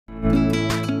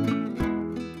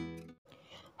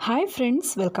Hi friends,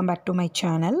 welcome back to my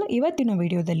channel. ಇವತ್ತಿನ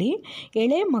ವಿಡಿಯೋದಲ್ಲಿ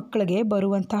ಎಳೆ ಮಕ್ಕಳಿಗೆ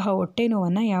ಬರುವಂತಹ ಹೊಟ್ಟೆ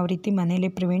ನೋವನ್ನು ಯಾವ ರೀತಿ ಮನೆಯಲ್ಲಿ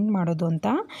ಪ್ರಿವೆಂಟ್ ಮಾಡೋದು ಅಂತ,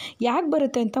 ಯಾಕೆ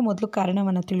ಬರುತ್ತೆ ಅಂತ ಮೊದಲು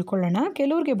ಕಾರಣವನ್ನು ತಿಳ್ಕೊಳ್ಳೋಣ.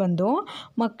 ಕೆಲವ್ರಿಗೆ ಬಂದು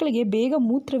ಮಕ್ಕಳಿಗೆ ಬೇಗ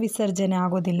ಮೂತ್ರ ವಿಸರ್ಜನೆ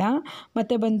ಆಗೋದಿಲ್ಲ,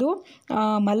 ಮತ್ತು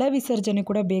ಮಲ ವಿಸರ್ಜನೆ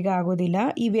ಕೂಡ ಬೇಗ ಆಗೋದಿಲ್ಲ.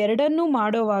 ಇವೆರಡನ್ನೂ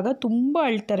ಮಾಡೋವಾಗ ತುಂಬ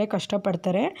ಅಳ್ತಾರೆ,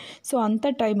 ಕಷ್ಟಪಡ್ತಾರೆ. ಸೊ ಅಂಥ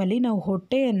ಟೈಮಲ್ಲಿ ನಾವು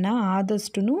ಹೊಟ್ಟೆಯನ್ನು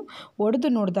ಆದಷ್ಟು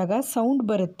ಒಡೆದು ನೋಡಿದಾಗ ಸೌಂಡ್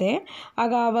ಬರುತ್ತೆ.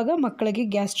 ಆವಾಗ ಮಕ್ಕಳಿಗೆ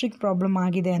ಗ್ಯಾಸ್ಟ್ರಿಕ್ ಪ್ರಾಬ್ಲಮ್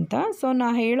ಆಗಿದೆ ಅಂತ. ಸೊ ನಾ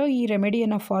ಹೇಳೋ ಈ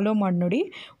ರೆಮಿಡಿಯನ್ನು ಫಾಲೋ ಮಾಡಿ ನೋಡಿ,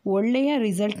 ಒಳ್ಳೆಯ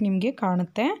ರಿಸಲ್ಟ್ ನಿಮಗೆ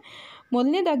ಕಾಣುತ್ತೆ.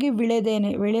 ಮೊದಲನೇದಾಗಿ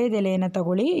ವಿಳೆದೆಲೆಯನ್ನು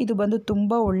ತಗೊಳ್ಳಿ. ಇದು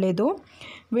ತುಂಬ ಒಳ್ಳೆಯದು.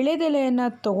 ವಿಳೆದೆಲೆಯನ್ನು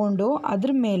ತಗೊಂಡು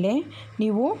ಅದ್ರ ಮೇಲೆ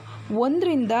ನೀವು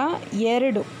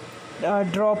 1-2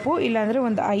 ಡ್ರಾಪು, ಇಲ್ಲಾಂದರೆ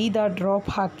ಒಂದು 5 ಡ್ರಾಪ್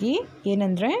ಹಾಕಿ,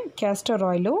 ಏನಂದರೆ ಕ್ಯಾಸ್ಟರ್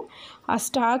ಆಯಿಲು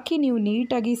ಅಷ್ಟು ಹಾಕಿ ನೀವು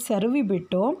ನೀಟಾಗಿ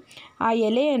ಸರವಿಬಿಟ್ಟು ಆ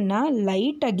ಎಲೆಯನ್ನು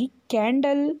ಲೈಟಾಗಿ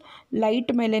ಕ್ಯಾಂಡಲ್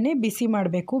ಲೈಟ್ ಮೇಲೇ ಬಿಸಿ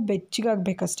ಮಾಡಬೇಕು.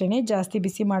 ಬೆಚ್ಚಗಾಗಬೇಕಷ್ಟೇ, ಜಾಸ್ತಿ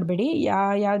ಬಿಸಿ ಮಾಡಬೇಡಿ.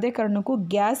 ಯಾವುದೇ ಕಾರಣಕ್ಕೂ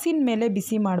ಗ್ಯಾಸಿನ ಮೇಲೆ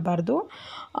ಬಿಸಿ ಮಾಡಬಾರ್ದು.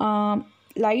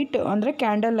 ಲೈಟ್ ಅಂದರೆ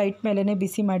ಕ್ಯಾಂಡಲ್ ಲೈಟ್ ಮೇಲೇ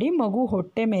ಬಿಸಿ ಮಾಡಿ ಮಗು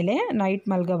ಹೊಟ್ಟೆ ಮೇಲೆ ನೈಟ್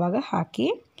ಮಲಗೋವಾಗ ಹಾಕಿ.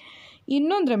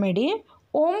 ಇನ್ನೊಂದು ರೆಮಿಡಿ,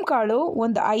 ಓಮ್ ಕಾಳು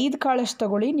ಒಂದು 5 ಕಾಳಷ್ಟು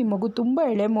ತಗೊಳ್ಳಿ. ನಿಮ್ಮ ಮಗು ತುಂಬ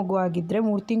ಎಳೆ ಮಗು ಆಗಿದ್ದರೆ,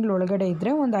 3 ತಿಂಗಳು ಒಳಗಡೆ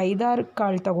ಇದ್ದರೆ ಒಂದು 5-6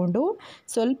 ಕಾಳು ತಗೊಂಡು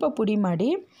ಸ್ವಲ್ಪ ಪುಡಿ ಮಾಡಿ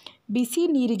ಬಿಸಿ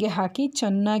ನೀರಿಗೆ ಹಾಕಿ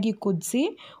ಚೆನ್ನಾಗಿ ಕುದಿಸಿ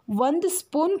 1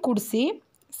 ಸ್ಪೂನ್ ಕುಡಿಸಿ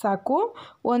ಸಾಕು.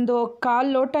 ಒಂದು 1/4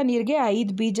 ಲೋಟ ನೀರಿಗೆ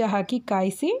 5 ಬೀಜ ಹಾಕಿ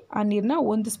ಕಾಯಿಸಿ ಆ ನೀರನ್ನ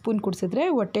 1 ಸ್ಪೂನ್ ಕುಡಿಸಿದ್ರೆ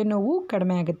ಹೊಟ್ಟೆ ನೋವು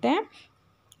ಕಡಿಮೆ ಆಗುತ್ತೆ.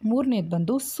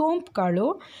 ಮೂರನೇದು ಸೋಂಪು ಕಾಳು.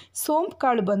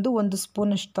 1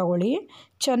 ಸ್ಪೂನಷ್ಟು ತಗೊಳ್ಳಿ,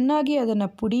 ಚೆನ್ನಾಗಿ ಅದನ್ನು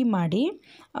ಪುಡಿ ಮಾಡಿ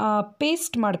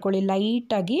ಪೇಸ್ಟ್ ಮಾಡ್ಕೊಳ್ಳಿ.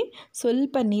 ಲೈಟಾಗಿ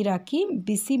ಸ್ವಲ್ಪ ನೀರು ಹಾಕಿ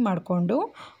ಬಿಸಿ ಮಾಡಿಕೊಂಡು,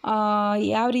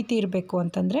 ಯಾವ ರೀತಿ ಇರಬೇಕು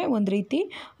ಅಂತಂದರೆ ಒಂದು ರೀತಿ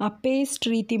ಪೇಸ್ಟ್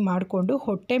ರೀತಿ ಮಾಡಿಕೊಂಡು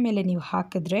ಹೊಟ್ಟೆ ಮೇಲೆ ನೀವು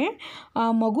ಹಾಕಿದ್ರೆ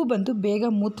ಮಗು ಬೇಗ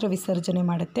ಮೂತ್ರ ವಿಸರ್ಜನೆ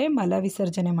ಮಾಡುತ್ತೆ, ಮಲ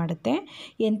ವಿಸರ್ಜನೆ ಮಾಡುತ್ತೆ.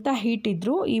 ಎಂಥ ಹೀಟ್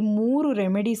ಇದ್ದರೂ ಈ 3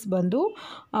 ರೆಮಿಡೀಸ್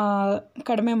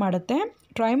ಕಡಿಮೆ ಮಾಡುತ್ತೆ.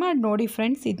 ಟ್ರೈ ಮಾಡಿ ನೋಡಿ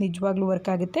ಫ್ರೆಂಡ್ಸ್, ಇದು ನಿಜವಾಗ್ಲೂ ವರ್ಕ್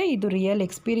ಆಗುತ್ತೆ. ಇದು ರಿಯಲ್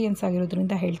ಎಕ್ಸ್ಪೀರಿಯೆನ್ಸ್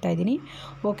ಆಗಿರೋದ್ರಿಂದ ಹೇಳ್ತಾ ಇದ್ದೀನಿ.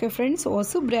 ಓಕೆ ಫ್ರೆಂಡ್ಸ್,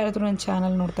 ಹೊಸಬ್ರು ಯಾರಾದರೂ ನನ್ನ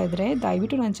ಚಾನಲ್ ನೋಡ್ತಾ ಇದ್ದರೆ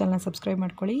ದಯವಿಟ್ಟು ನನ್ನ ಚಾನಲ್ನ ಸಬ್ಸ್ಕ್ರೈಬ್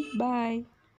ಮಾಡ್ಕೊಳ್ಳಿ. ಬಾಯ್.